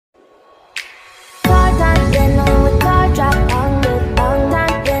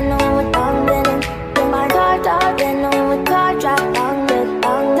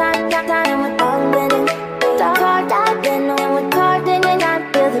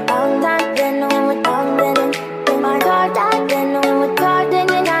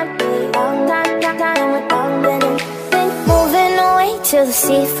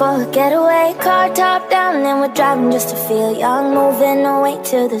for a getaway, car top down and we're driving just to feel young. Moving away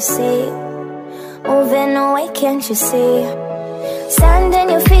to the sea, moving away, can't you see? Sand in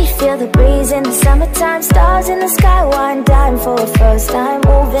your feet, feel the breeze in the summertime. Stars in the sky, one dime for a first time.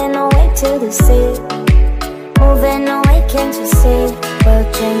 Moving away to the sea, moving away, can't you see? We'll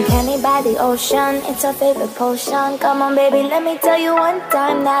drink honey by the ocean, it's our favorite potion. Come on baby, let me tell you one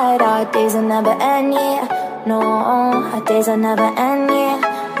time that our days will never end, yeah. No, our days will never end, yeah.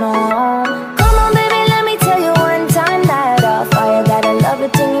 No. Come on baby, let me tell you one time that our fire got a love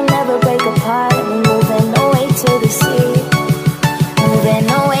it till you never break apart. And we're moving away to the sea, moving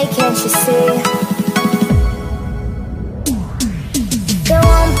away, can't you see? There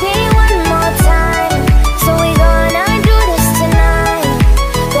won't be one more time, so we gonna do this tonight.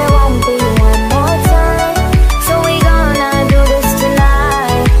 There won't be one more time, so we gonna do this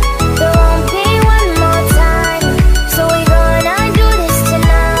tonight. There won't be one more time, so we gonna do this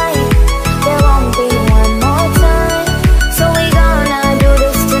tonight. There won't be one more time, so we gonna do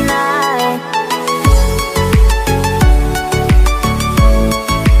this tonight.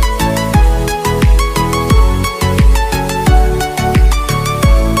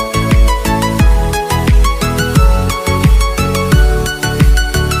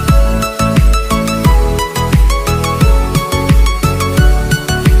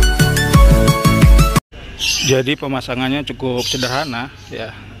 Jadi pemasangannya cukup sederhana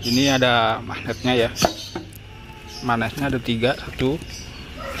ya. Ini ada magnetnya ya. Magnetnya ada 3, 1,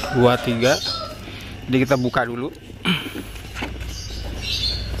 2, 3. Jadi kita buka dulu.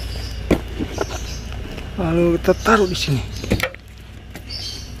 Lalu kita taruh di sini.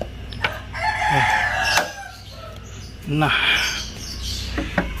 Nah,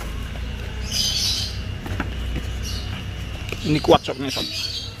 ini kuat sobnya sob,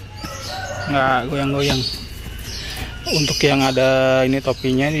 nggak goyang-goyang. Untuk yang ada ini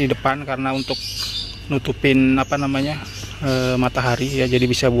topinya di depan karena untuk nutupin apa namanya matahari ya, jadi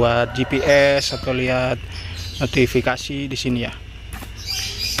bisa buat GPS atau lihat notifikasi di sini ya.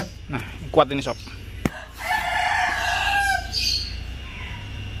 Nah, kuat ini sob.